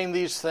saying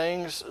these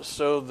things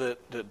so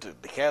that to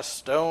cast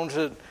stones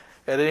at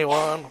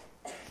anyone.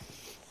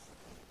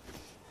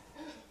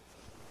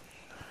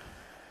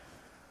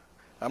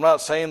 I'm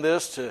not saying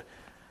this to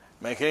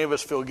make any of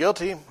us feel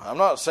guilty. I'm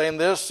not saying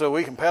this so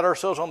we can pat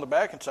ourselves on the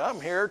back and say, I'm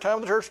here every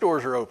time the church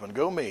doors are open.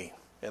 Go me.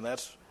 And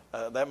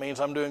that means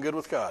I'm doing good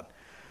with God.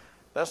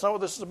 That's not what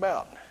this is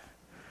about.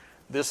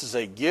 This is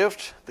a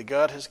gift that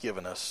God has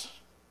given us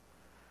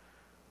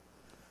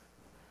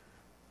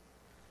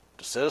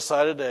to set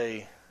aside a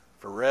day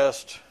for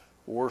rest,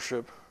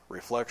 worship,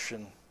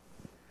 reflection.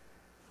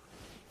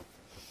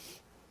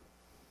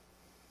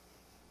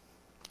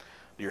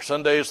 Do your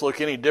Sundays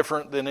look any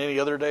different than any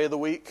other day of the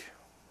week?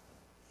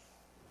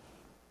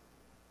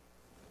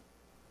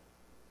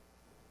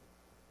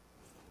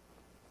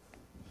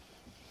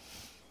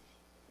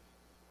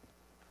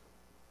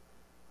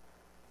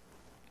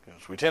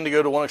 Because we tend to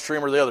go to one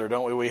extreme or the other,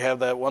 don't we? We have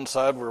that one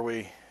side where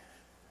we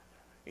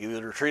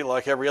either treat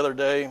like every other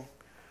day,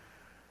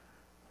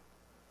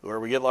 where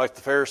we get like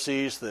the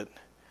Pharisees that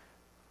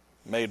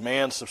made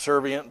man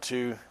subservient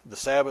to the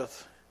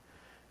Sabbath.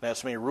 And had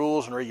so many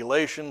rules and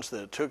regulations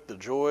that it took the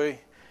joy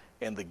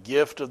and the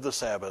gift of the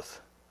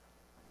Sabbath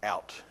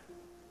out.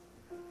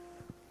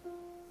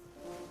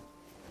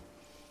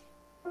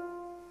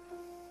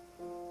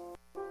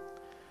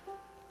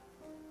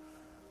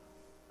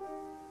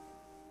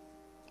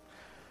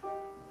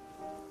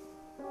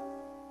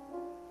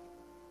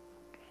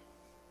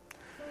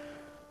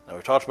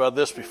 We've talked about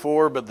this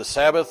before, but the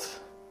Sabbath,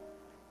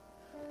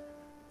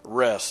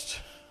 rest,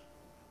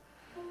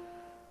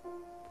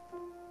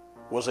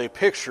 was a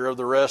picture of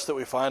the rest that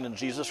we find in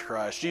Jesus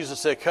Christ. Jesus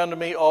said, "Come to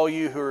me, all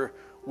you who are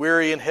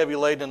weary and heavy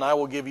laden, and I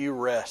will give you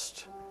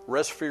rest.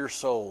 Rest for your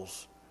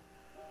souls."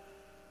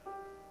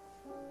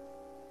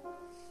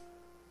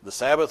 The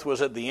Sabbath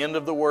was at the end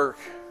of the work.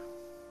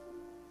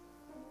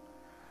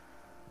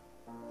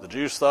 The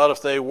Jews thought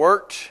if they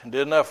worked and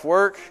did enough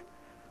work,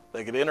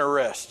 they could enter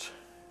rest.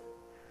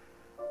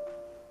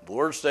 The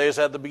Lord's Day is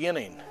at the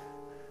beginning.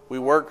 We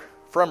work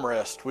from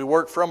rest. We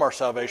work from our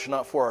salvation,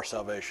 not for our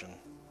salvation.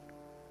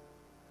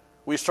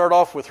 We start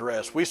off with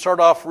rest. We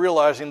start off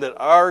realizing that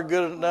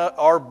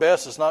our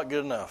best is not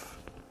good enough.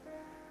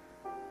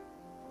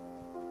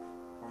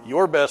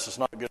 Your best is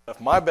not good enough.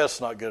 My best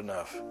is not good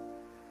enough.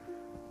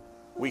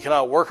 We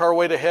cannot work our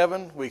way to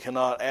heaven. We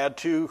cannot add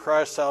to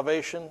Christ's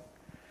salvation.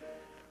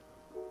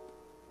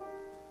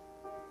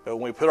 But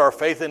when we put our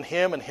faith in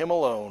Him and Him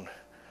alone,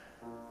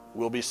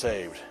 we'll be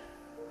saved.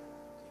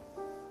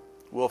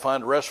 We'll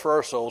find rest for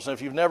our souls. And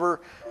if you've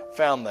never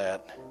found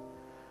that,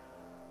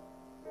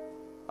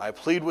 I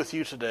plead with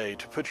you today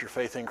to put your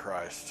faith in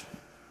Christ.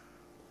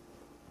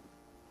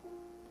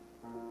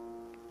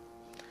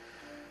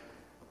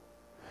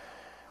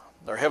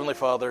 Our Heavenly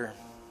Father,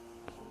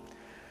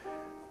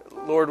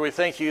 Lord, we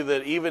thank you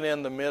that even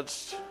in the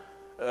midst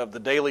of the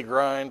daily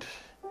grind,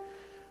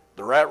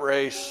 the rat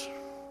race,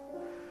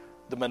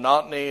 the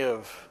monotony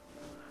of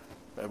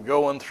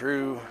going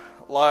through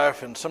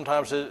life, and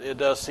sometimes it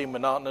does seem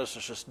monotonous.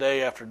 It's just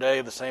day after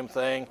day, the same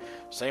thing,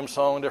 same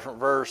song, different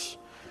verse.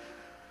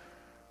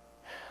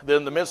 That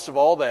in the midst of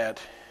all that,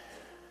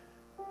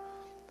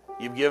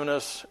 you've given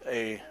us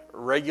a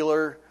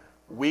regular,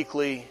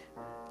 weekly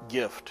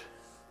gift.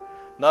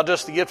 Not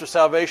just the gift of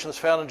salvation that's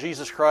found in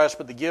Jesus Christ,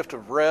 but the gift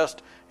of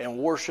rest and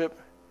worship.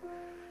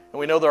 And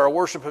we know that our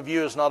worship of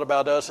you is not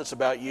about us, it's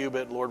about you,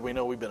 but Lord, we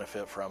know we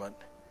benefit from it.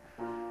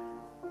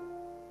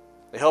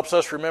 It helps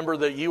us remember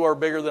that you are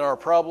bigger than our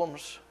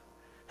problems.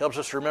 It helps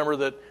us remember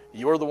that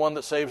you're the one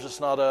that saves us,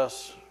 not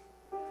us.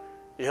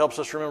 It helps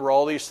us remember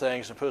all these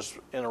things and put us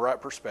in the right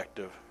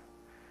perspective.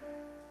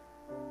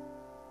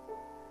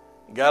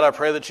 God, I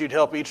pray that you'd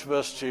help each of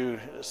us to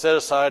set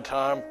aside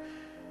time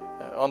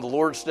on the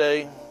Lord's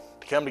Day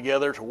to come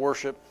together to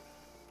worship,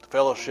 to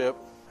fellowship,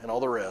 and all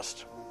the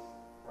rest.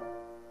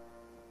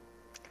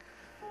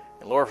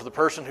 And Lord, for the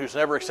person who's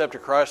never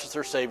accepted Christ as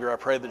their Savior, I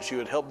pray that you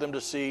would help them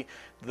to see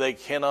that they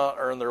cannot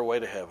earn their way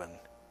to heaven.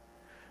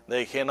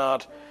 They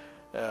cannot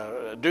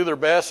do their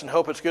best and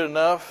hope it's good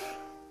enough.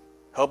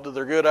 Hope that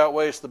their good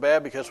outweighs the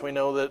bad, because we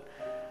know that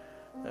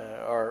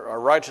our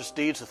righteous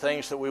deeds, the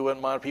things that we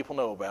wouldn't mind people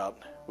know about,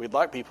 we'd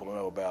like people to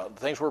know about,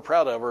 the things we're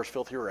proud of are as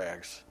filthy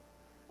rags.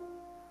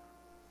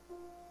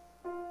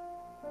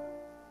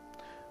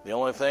 The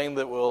only thing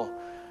that will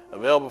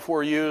avail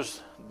before you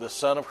is the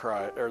Son of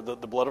Christ, or the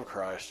blood of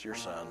Christ, your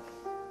Son.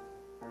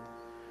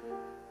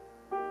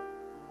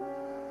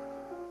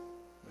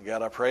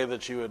 God, I pray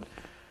that you would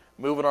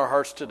move in our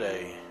hearts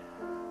today.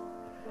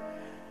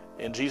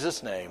 In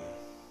Jesus' name,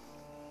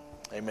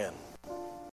 amen.